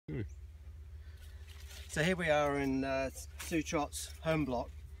So here we are in Sue Trott's home block.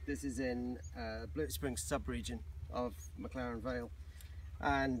 This is in Blewitt Springst sub-region of McLaren Vale,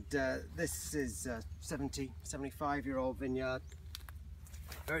 and this is a 75-year-old vineyard.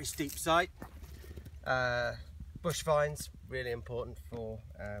 Very steep site. Bush vines, really important for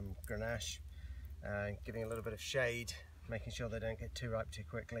Grenache, giving a little bit of shade, making sure they don't get too ripe too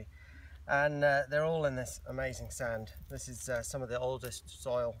quickly. And they're all in this amazing sand. This is some of the oldest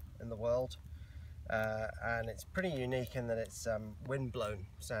soil in the world. And it's pretty unique in that it's wind-blown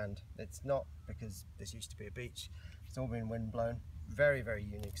sand. It's not because this used to be a beach, it's all been wind-blown. Very, very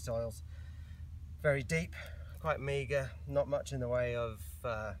unique soils. Very deep, quite meagre, not much in the way of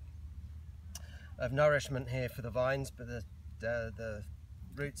nourishment here for the vines, but the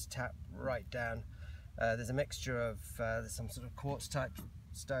roots tap right down. There's a mixture of there's some sort of quartz type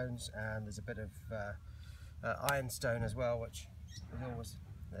stones, and there's a bit of ironstone as well, which is always,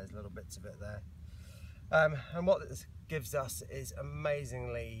 there's little bits of it there. And what this gives us is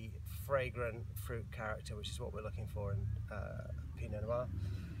amazingly fragrant fruit character, which is what we're looking for in Pinot Noir.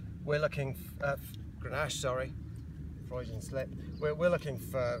 We're looking Grenache, sorry, Freudian slip. We're looking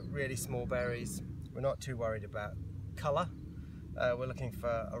for really small berries. We're not too worried about colour. We're looking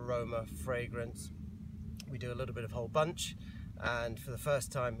for aroma, fragrance. We do a little bit of whole bunch, and for the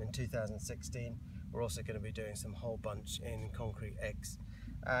first time in 2016, we're also going to be doing some whole bunch in concrete eggs.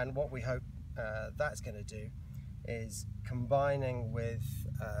 And what we hope that's going to do is, combining with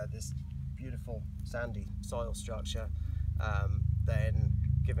this beautiful sandy soil structure, then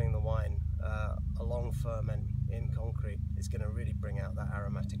giving the wine a long ferment in concrete, is going to really bring out that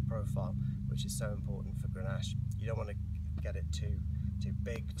aromatic profile, which is so important for Grenache. You don't want to get it too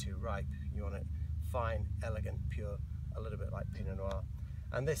big, too ripe. You want it fine, elegant, pure, a little bit like Pinot Noir.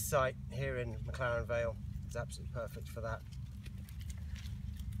 And this site here in McLaren Vale is absolutely perfect for that.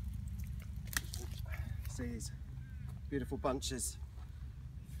 See these beautiful bunches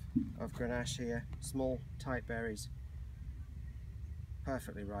of Grenache here, small tight berries,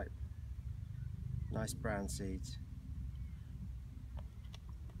 perfectly ripe, nice brown seeds.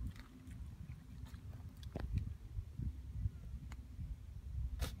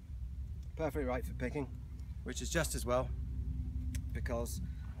 Perfectly ripe for picking, which is just as well, because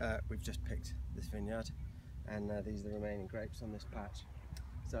we've just picked this vineyard, and these are the remaining grapes on this patch.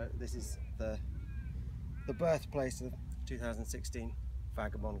 So this is the birthplace of 2016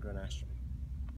 Vagabond Grenache.